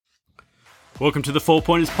Welcome to the 4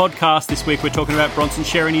 Pointers podcast. This week we're talking about Bronson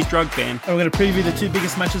Xerri and his drug ban. And we're going to preview the two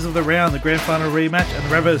biggest matches of the round, the grand final rematch and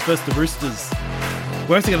the Rabbitohs versus the Roosters.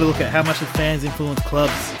 We're also going to look at how much the fans influence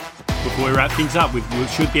clubs. Before we wrap things up, should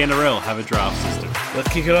the NRL have a draft system?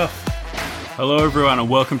 Let's kick it off. Hello everyone and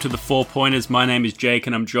welcome to the 4 Pointers. My name is Jake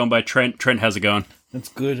and I'm joined by Trent. Trent, how's it going? It's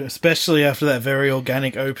good, especially after that very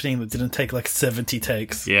organic opening that didn't take like 70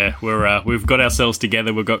 takes. Yeah, we've got ourselves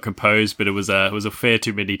together, we've got composed, but it was a fair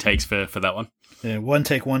too many takes for that one. Yeah, one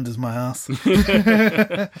take wonders my ass.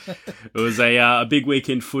 It was a big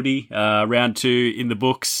weekend footy, round 2 in the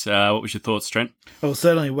books. What was your thoughts, Trent? Oh,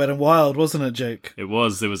 certainly wet and wild, wasn't it, Jake? It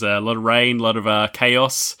was. There was a lot of rain, a lot of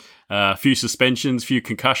chaos, a few suspensions, a few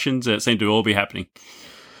concussions. It seemed to all be happening.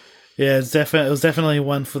 Yeah, it was definitely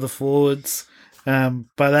one for the forwards.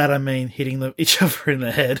 By that I mean hitting each other in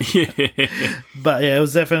the head. Yeah. But yeah, it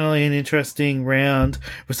was definitely an interesting round.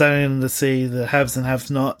 We're starting to see the haves and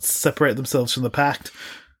have-nots separate themselves from the pack.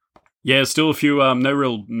 Yeah, still a few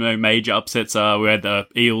no major upsets. We had the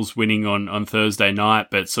Eels winning on Thursday night,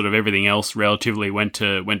 but sort of everything else relatively went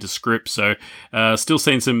to script. So still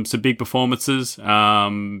seeing some big performances.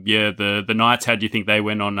 The Knights, how do you think they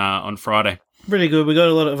went on Friday? Pretty good. We got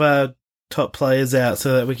a lot of our top players out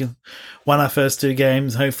so that we can win our first 2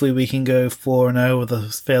 games. Hopefully we can go 4-0 with a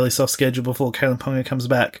fairly soft schedule before Kalen Ponga comes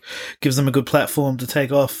back. Gives them a good platform to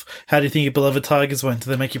take off. How do you think your beloved Tigers went? Do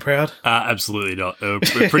they make you proud? Absolutely not. They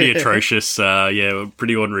were pretty atrocious.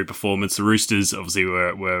 Pretty ordinary performance. The Roosters obviously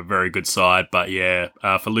were a very good side, but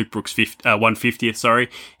for Luke Brooks' 150th,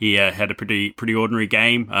 he had a pretty ordinary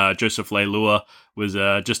game. Joseph Leilua was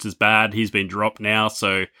just as bad. He's been dropped now,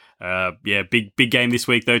 so big game this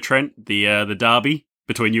week though, Trent. The derby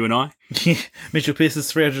between you and I. Mitchell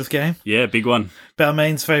Pearce's 300th game. Yeah, big one.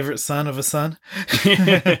 Balmain's favourite son of a son.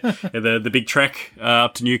 The big trek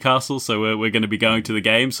up to Newcastle, so we're going to be going to the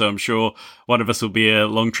game, so I'm sure one of us will be a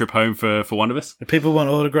long trip home for one of us. If people want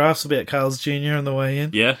autographs, we'll be at Carl's Jr. on the way in.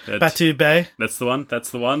 Yeah. Batu Bay. That's the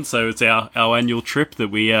one. So it's our annual trip that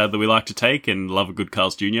we like to take and love a good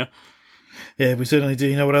Carl's Jr. Yeah, we certainly do.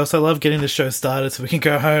 You know what else I love? Getting the show started so we can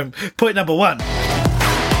go home. Point number 1.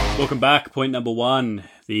 Welcome back. Point number 1.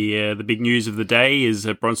 The big news of the day is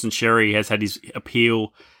that Bronson Xerri has had his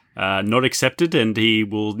appeal not accepted and he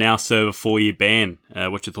will now serve a 4-year ban.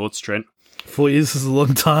 What's your thoughts, Trent? 4 years is a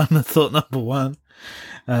long time. That's thought number 1.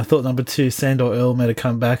 Thought number 2, Sandor Earl made a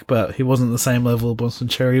comeback, but he wasn't the same level Bronson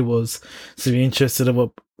Xerri was. So be interested in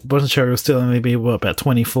what Bronson Xerri will still only be, about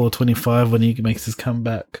 24, 25 when he makes his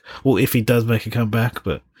comeback. Well, if he does make a comeback,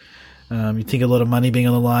 but you'd think a lot of money being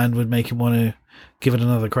on the line would make him want to give it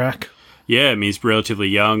another crack. Yeah, I mean, he's relatively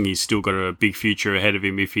young. He's still got a big future ahead of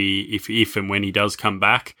him if and when he does come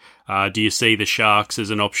back. Do you see the Sharks as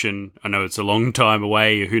an option? I know it's a long time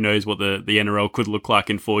away. Who knows what the NRL could look like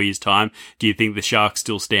in 4 years' time? Do you think the Sharks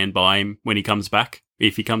still stand by him when he comes back,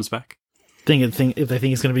 if he comes back? If they think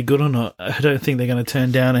he's going to be good or not. I don't think they're going to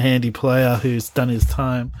turn down a handy player who's done his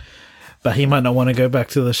time. But he might not want to go back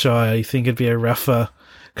to the Shire. You think it'd be a rougher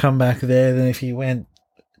comeback there than if he went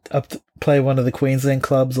up to play one of the Queensland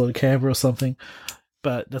clubs or Canberra or something.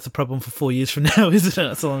 But that's a problem for 4 years from now, isn't it?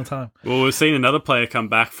 That's a long time. Well, we've seen another player come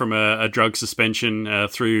back from a drug suspension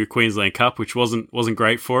through Queensland Cup, which wasn't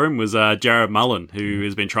great for him, was Jared Mullen, who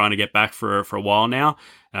has been trying to get back for a while now.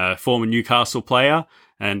 Former Newcastle player,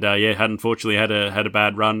 and had unfortunately had a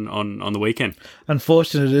bad run on the weekend.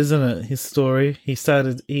 Unfortunate, isn't it? His story. He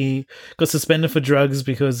got suspended for drugs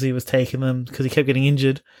because he was taking them because he kept getting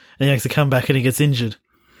injured, and he makes a comeback and he gets injured.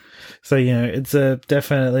 So, it's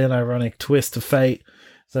definitely an ironic twist of fate.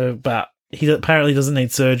 So, but he apparently doesn't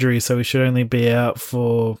need surgery, so he should only be out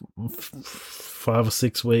for 5 or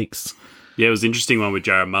 6 weeks. Yeah, it was an interesting one with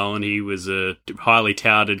Jared Mullen. He was highly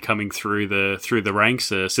touted coming through the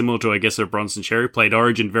ranks, similar to, I guess, a Bronson Xerri. Played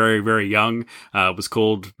Origin very, very young. Was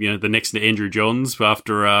called, the next to Andrew Johns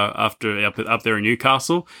after up there in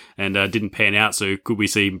Newcastle, and didn't pan out. So could we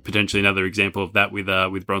see potentially another example of that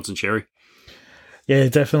with Bronson Xerri? Yeah,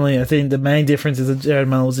 definitely. I think the main difference is that Jared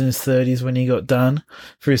Mullen was in his 30s when he got done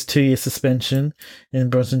for his 2-year suspension,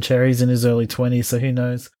 and Bronson Xerri's in his early 20s, so who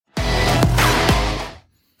knows?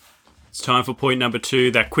 It's time for point number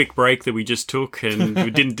 2, that quick break that we just took, and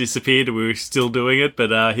we didn't disappear, we were still doing it,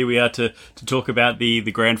 but here we are to talk about the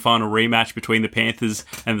grand final rematch between the Panthers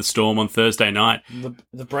and the Storm on Thursday night.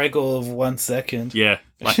 The break all of 1 second. Yeah,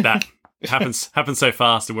 like that. It happens so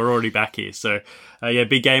fast, and we're already back here. So,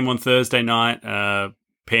 big game on Thursday night.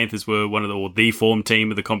 Panthers were the form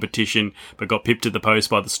team of the competition, but got pipped at the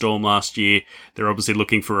post by the Storm last year. They're obviously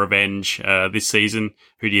looking for revenge this season.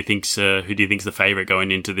 Who do you think's the favourite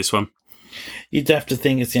going into this one? You'd have to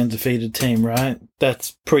think it's the undefeated team, right?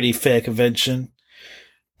 That's pretty fair convention.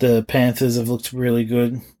 The Panthers have looked really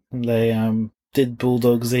good. They did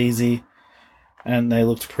Bulldogs easy, and they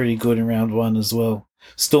looked pretty good in round one as well.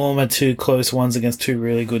 Storm had 2 close ones against 2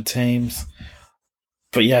 really good teams,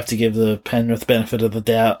 but you have to give the Penrith benefit of the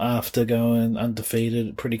doubt after going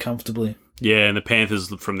undefeated pretty comfortably. Yeah, and the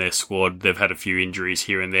Panthers, from their squad, they've had a few injuries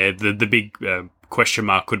here and there. The big question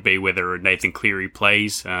mark could be whether Nathan Cleary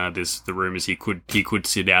plays. There's the rumours he could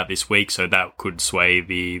sit out this week, so that could sway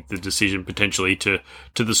the decision potentially to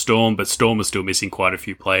the Storm. But Storm are still missing quite a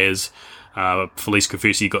few players. Felice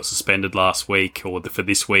Kafusi got suspended last week, or for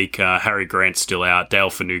this week. Harry Grant's still out. Dale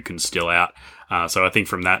Finucane's still out. So I think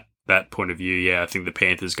from that point of view, yeah, I think the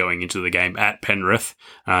Panthers going into the game at Penrith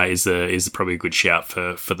is probably a good shout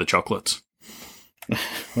for the Chocolates.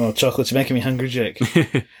 Well, chocolates, you're making me hungry, Jake.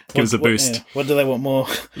 Give us a boost. What do they want more?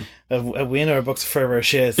 A win or a box of Ferrero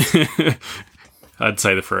shares? I'd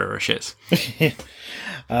say the Ferrero shares.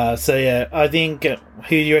 So yeah, I think who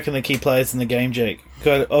do you reckon the key players in the game, Jake?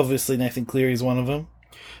 Obviously, Nathan Cleary is one of them.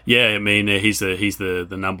 Yeah, I mean he's the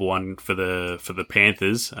number one for the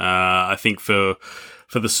Panthers. I think for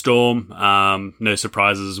the Storm, no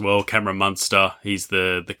surprises as well. Cameron Munster, he's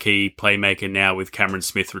the key playmaker now with Cameron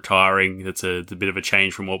Smith retiring. That's a bit of a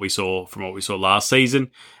change from what we saw last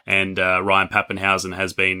season. And Ryan Pappenhausen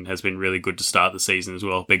has been really good to start the season as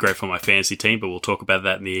well. They're great for my fantasy team, but we'll talk about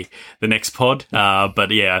that in the next pod. But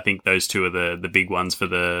yeah, I think those two are the big ones for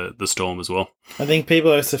the Storm as well. I think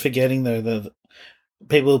people are also forgetting though that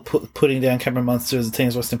people putting down Cameron Munster as the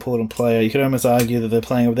team's most important player. You could almost argue that they're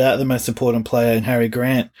playing without the most important player in Harry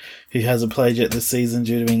Grant, who hasn't played yet this season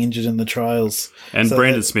due to being injured in the trials. And so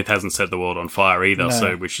Brandon Smith hasn't set the world on fire either, no.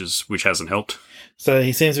 So which hasn't helped. So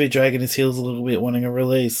he seems to be dragging his heels a little bit, wanting a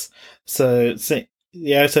release. So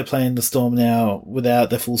they're also playing the Storm now without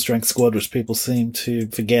their full-strength squad, which people seem to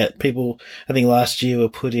forget. People, I think last year, were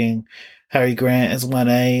putting Harry Grant as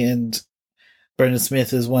 1A and Brendan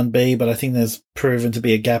Smith is 1B, but I think there's proven to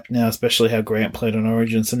be a gap now, especially how Grant played on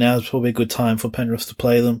Origin. So now is probably a good time for Penrith to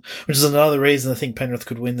play them, which is another reason I think Penrith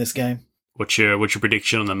could win this game. What's your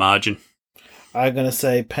prediction on the margin? I'm going to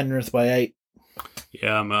say Penrith by 8.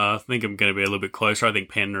 Yeah, I think I'm going to be a little bit closer. I think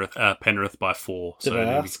Penrith by 4. Did I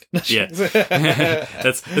ask? Yeah,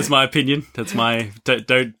 that's my opinion. That's my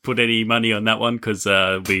don't put any money on that one because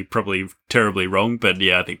it'll be probably terribly wrong. But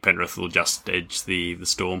yeah, I think Penrith will just edge the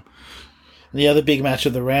Storm. The other big match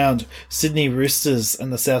of the round, Sydney Roosters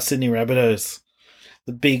and the South Sydney Rabbitohs.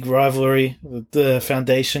 The big rivalry, the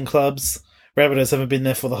foundation clubs. Rabbitohs haven't been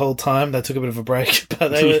there for the whole time. They took a bit of a break, but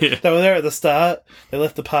they were there at the start. They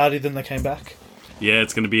left the party, then they came back. Yeah,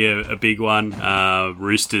 it's going to be a big one.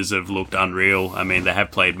 Roosters have looked unreal. I mean, they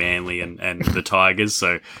have played Manly and the Tigers,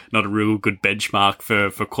 so not a real good benchmark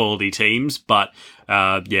for quality teams. But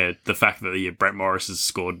yeah, the fact that Brett Morris has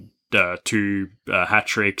scored 2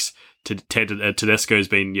 hat-tricks, Tedesco's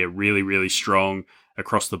been really, really strong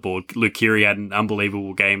across the board. Luke Keary had an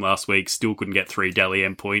unbelievable game last week, still couldn't get 3 Dally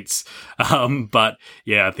M points. But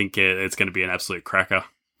yeah, I think it's going to be an absolute cracker.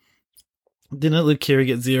 Didn't Luke Keary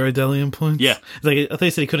get 0 Dalian points? Yeah. I thought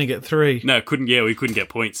you said he couldn't get 3. No, couldn't. Yeah, we couldn't get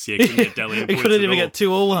points. Yeah, couldn't get Dalian points. He couldn't even get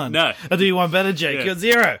 2 or 1. No. I'll do you one better, Jake. Yeah. You got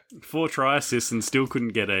 0. 4 try assists and still couldn't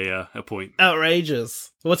get a point. Outrageous.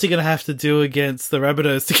 What's he going to have to do against the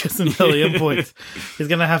Rabbitohs to get some Dalian points? He's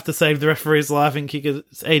going to have to save the referee's life and kick an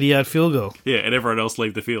 80-yard field goal. Yeah, and everyone else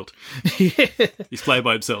leave the field. Yeah. He's playing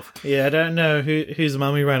by himself. Yeah, I don't know whose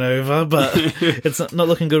mum he ran over, but it's not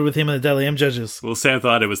looking good with him and the Dally M judges. Well, Sam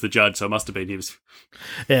Thaiday was the judge, so it must have been his.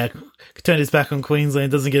 Yeah, turned his back on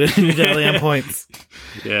Queensland, doesn't get any Dally M points.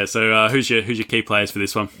 Yeah, so who's your key players for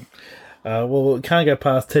this one? Well, we can't go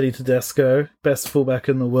past Teddy Tedesco, best fullback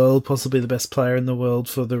in the world, possibly the best player in the world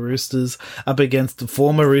for the Roosters, up against the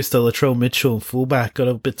former Rooster, Latrell Mitchell, fullback, got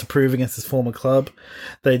a bit to prove against his former club.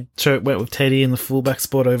 They went with Teddy in the fullback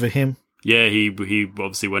spot over him. Yeah, he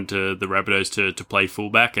obviously went to the Rabbitohs to play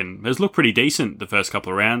fullback and has looked pretty decent the first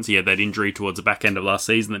couple of rounds. He had that injury towards the back end of last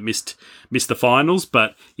season that missed the finals,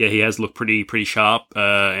 but yeah, he has looked pretty sharp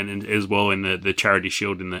and as well in the Charity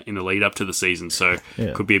Shield in the lead up to the season. So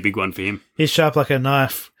yeah, could be a big one for him. He's sharp like a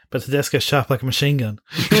knife, but Tedesco's sharp like a machine gun.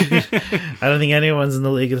 I don't think anyone's in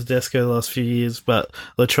the league of Tedesco the last few years, but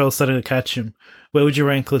Latrell's starting to catch him. Where would you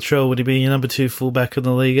rank Latrell? Would he be your number 2 fullback in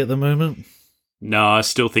the league at the moment? No, I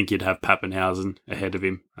still think you'd have Pappenhausen ahead of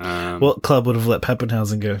him. What club would have let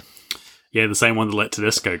Pappenhausen go? Yeah, the same one that let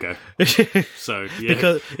Tedesco go. So, yeah.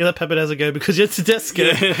 Because you let Pappenhausen go because you had Tedesco.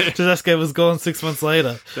 Yeah. Tedesco was gone 6 months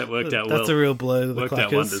later. That worked out well. That's a real blow to the Worked Clackers.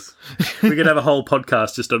 out wonders. We could have a whole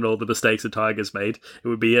podcast just on all the mistakes the Tigers made. It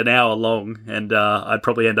would be an hour long, and I'd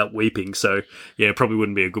probably end up weeping. So, yeah, it probably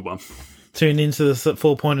wouldn't be a good one. Tune into the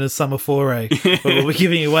 4-pointers summer foray. Where we'll be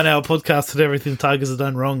giving you a 1 hour podcast on everything Tigers have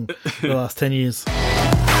done wrong for the last 10 years.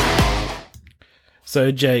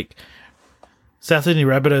 So, Jake, South Sydney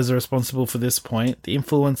Rabbitohs are responsible for this point. The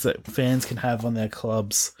influence that fans can have on their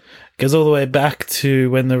clubs goes all the way back to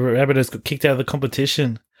when the Rabbitohs got kicked out of the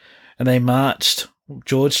competition and they marched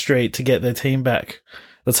George Street to get their team back.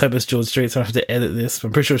 Let's hope it's George Street, so I don't have to edit this, but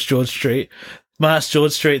I'm pretty sure it's George Street. Marched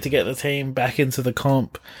George Street to get the team back into the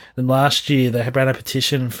comp. And last year they ran a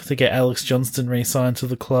petition to get Alex Johnston re-signed to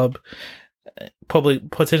the club, probably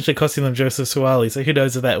potentially costing them Joseph Suwali. So who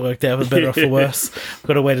knows if that worked out for better or for worse. We've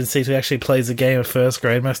got to wait and see who actually plays a game of first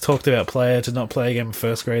grade. Most talked about player to not play a game of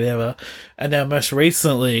first grade ever. And now most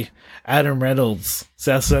recently, Adam Reynolds.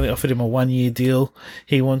 South only offered him a 1-year deal.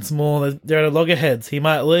 He wants more. They're at loggerheads. He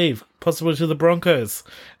might leave, possibly to the Broncos.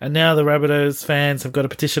 And now the Rabbitohs fans have got a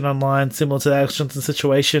petition online similar to the Alex Johnson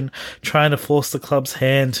situation, trying to force the club's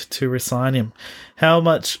hand to resign him. How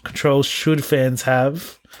much control should fans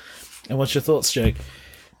have? And what's your thoughts, Jake?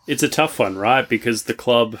 It's a tough one, right? Because the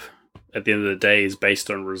club, at the end of the day, is based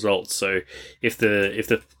on results. So if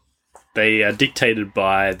they are dictated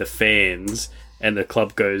by the fans and the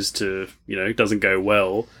club goes to, doesn't go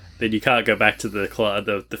well, then you can't go back to the club,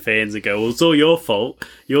 the fans and go, well, it's all your fault.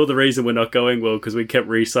 You're the reason we're not going well because we kept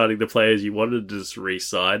re-signing the players you wanted to just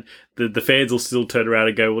re-sign. The fans will still turn around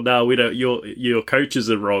and go, well, no, we don't. Your coaches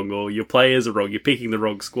are wrong or your players are wrong. You're picking the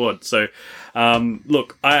wrong squad. So,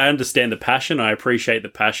 look, I understand the passion. I appreciate the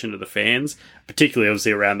passion of the fans, particularly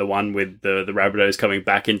obviously around the one with the Rabbitohs coming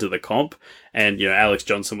back into the comp. And, Alex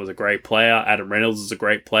Johnson was a great player. Adam Reynolds is a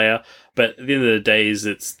great player. But at the end of the day,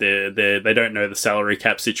 they don't know the salary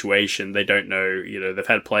cap situation. They don't know, they've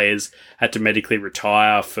had players had to medically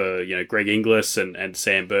retire for, Greg Inglis and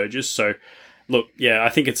Sam Burgess. So, look, yeah, I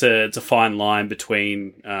think it's a fine line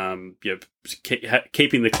between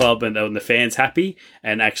keeping the club and the fans happy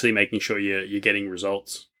and actually making sure you're getting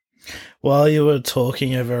results. While you were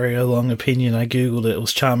talking a very long opinion, I googled it. It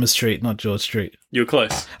was Chalmers Street, not George Street. You were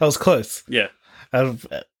close. I was close. Yeah.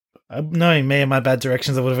 Knowing me and my bad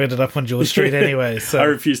directions, I would have ended up on George Street anyway. So I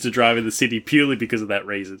refuse to drive in the city purely because of that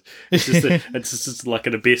reason. It's just like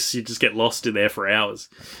an abyss. You just get lost in there for hours.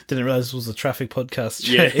 Didn't realize this was a traffic podcast.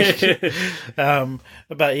 Yeah.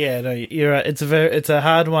 But yeah, no, you're right. It's a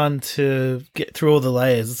hard one to get through all the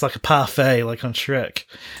layers. It's like a parfait, like on Shrek.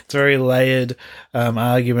 It's a very layered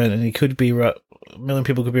argument, and it could be right. A million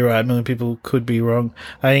people could be right. A million people could be wrong.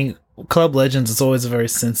 I think club legends is always a very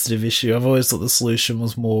sensitive issue. I've always thought the solution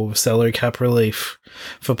was more salary cap relief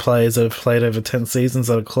for players that have played over 10 seasons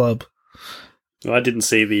at a club. Well, I didn't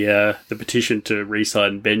see the petition to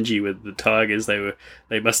re-sign Benji with the Tigers.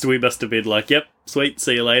 We must have been like, yep, sweet,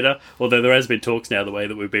 see you later. Although there has been talks now, the way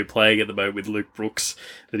that we've been playing at the moment with Luke Brooks,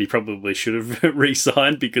 that he probably should have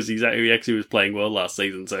re-signed because he actually was playing well last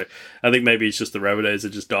season. So I think maybe it's just the Rabbitohs are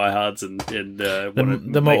just diehards and they're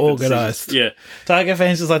more organised. Yeah, Tiger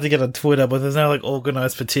fans just like to get on Twitter, but there's no like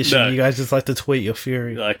organised petition. No. You guys just like to tweet your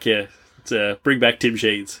fury. Like, yeah. Bring back Tim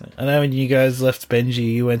Sheens. I know when you guys left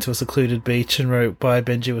Benji, you went to a secluded beach and wrote "Bye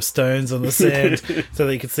Benji" with stones on the sand so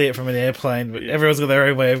that you could see it from an airplane. But everyone's got their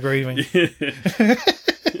own way of grieving.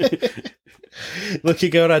 Look,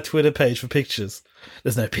 you go on our Twitter page for pictures.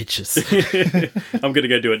 There's no pictures. I'm going to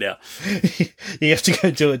go do it now. You have to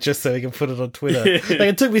go do it just so we can put it on Twitter. Like,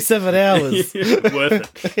 it took me 7 hours.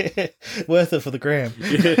 Worth it. Worth it for the gram.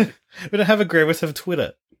 Yeah. We don't have a gram, we just have a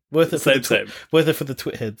Twitter. Worth it for worth it for the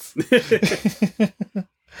twit heads.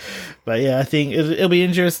 But yeah, I think it'll be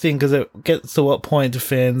interesting because it gets to what point do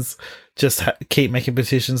fans just keep making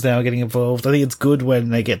petitions now, getting involved. I think it's good when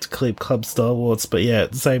they get to keep club stalwarts, but yeah,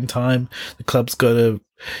 at the same time, the club's got to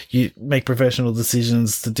make professional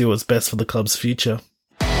decisions to do what's best for the club's future.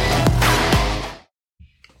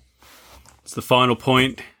 It's the final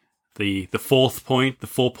point. The fourth point, the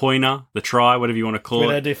 4-pointer, the try, whatever you want to call it.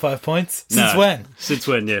 We don't do 5 points? Since when? Since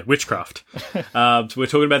when, yeah. Witchcraft. So we're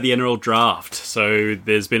talking about the NRL draft. So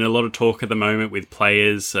there's been a lot of talk at the moment with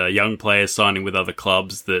players, young players signing with other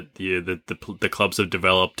clubs that the clubs have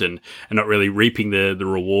developed and are not really reaping the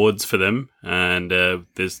rewards for them. And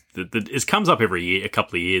it comes up every year, a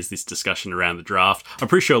couple of years, this discussion around the draft. I'm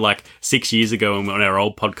pretty sure like 6 years ago on our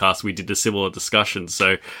old podcast, we did a similar discussion.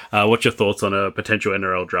 So what's your thoughts on a potential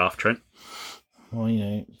NRL draft, Trent?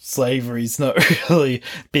 Well, slavery's not really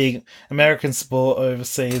big. American sport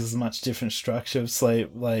overseas is a much different structure of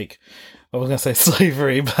slave. Like, I was going to say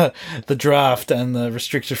slavery, but the draft and the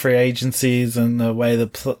restricted free agencies and the way the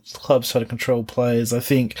clubs try to control players. I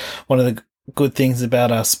think one of the good things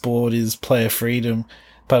about our sport is player freedom.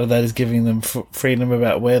 Part of that is giving them freedom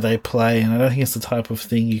about where they play, and I don't think it's the type of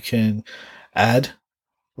thing you can add.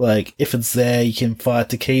 Like, if it's there, you can fight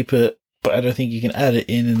to keep it, but I don't think you can add it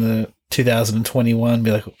in the 2021,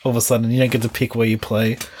 be like, all of a sudden, you don't get to pick where you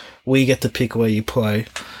play. We get to pick where you play.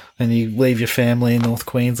 And you leave your family in North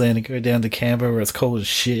Queensland and go down to Canberra where it's cold as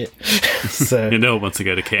shit. So no one wants to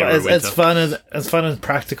go to Canberra. As fun and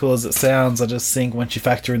practical as it sounds, I just think once you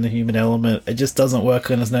factor in the human element, it just doesn't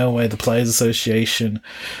work, and there's no way the Players Association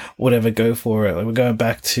would ever go for it. Like, we're going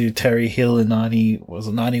back to Terry Hill in 91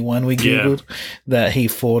 we googled that he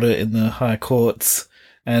fought it in the high courts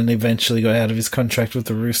and eventually got out of his contract with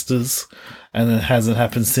the Roosters, and it hasn't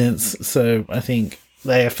happened since. So I think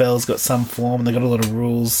the AFL's got some form, and they've got a lot of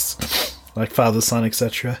rules, like father, son,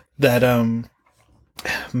 etc., that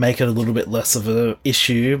make it a little bit less of an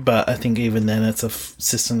issue, but I think even then it's a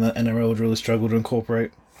system that NRL would really struggle to incorporate.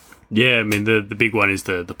 Yeah, I mean, the big one is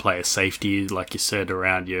the player safety, like you said,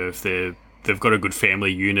 around if they've got a good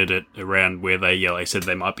family unit around where they, like I said,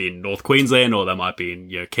 they might be in North Queensland or they might be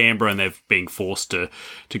in Canberra, and they're being forced to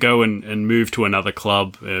go and move to another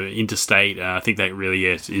club interstate. I think that really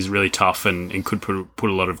is really tough and could put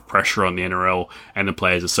a lot of pressure on the NRL and the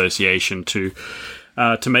Players Association to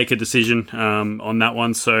make a decision on that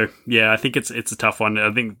one. So yeah, I think it's a tough one.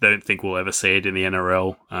 Don't think we'll ever see it in the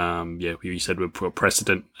NRL. You said we put a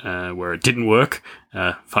precedent where it didn't work.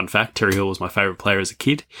 Fun fact: Terry Hill was my favourite player as a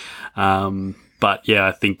kid. But yeah,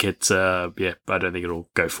 I think it's I don't think it'll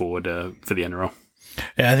go forward for the NRL.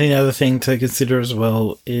 Yeah, I think the other thing to consider as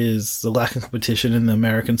well is the lack of competition in the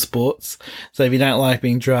American sports. So if you don't like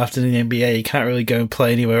being drafted in the NBA, you can't really go and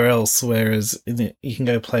play anywhere else, whereas you can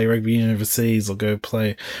go play rugby union overseas, or go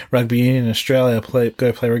play rugby union in Australia,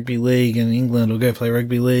 go play rugby league in England, or go play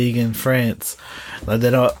rugby league in France. Like,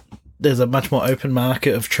 there's a much more open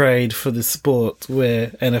market of trade for this sport, where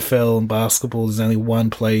NFL and basketball, there's only one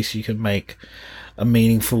place you can make a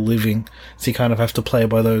meaningful living, so you kind of have to play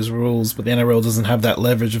by those rules. But the NRL doesn't have that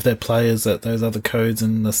leverage of their players that those other codes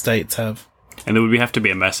in the States have. And there would have to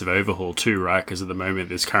be a massive overhaul too, right? Because at the moment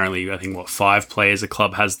there's currently, I think, 5 players a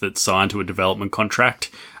club has that signed to a development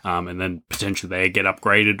contract, and then potentially they get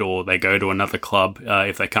upgraded or they go to another club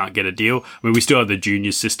if they can't get a deal. I mean, we still have the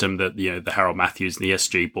junior system that, the Harold Matthews and the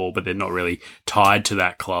SG ball, but they're not really tied to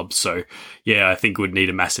that club. So yeah, I think we'd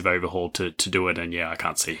need a massive overhaul to do it. And yeah, I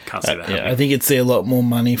can't see that happening. I think you'd see a lot more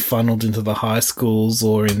money funneled into the high schools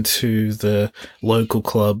or into the local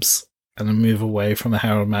clubs, and a move away from the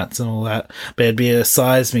Harold Matts and all that. But it'd be a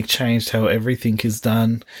seismic change to how everything is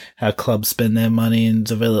done, how clubs spend their money and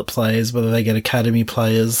develop players, whether they get academy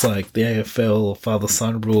players like the AFL or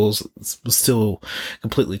father-son rules. It will still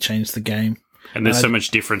completely change the game. And there's so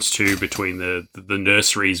much difference too between the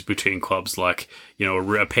nurseries between clubs, like,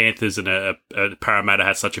 a Panthers and a Parramatta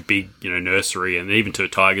has such a big, nursery, and even to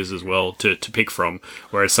Tigers as well to pick from,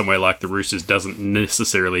 whereas somewhere like the Roosters doesn't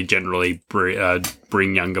necessarily generally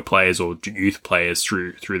bring younger players or youth players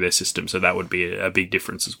through their system. So that would be a big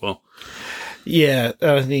difference as well. Yeah,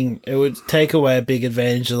 I think it would take away a big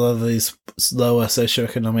advantage a lot of these lower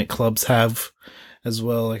socioeconomic clubs have as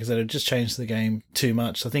well. Like I said, it just changed the game too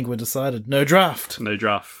much. I think we decided no draft. No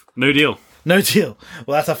draft. No deal. No deal.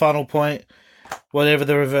 Well, that's our final point. Whatever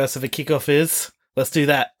the reverse of a kickoff is, let's do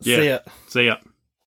that. Yeah. See ya. See ya.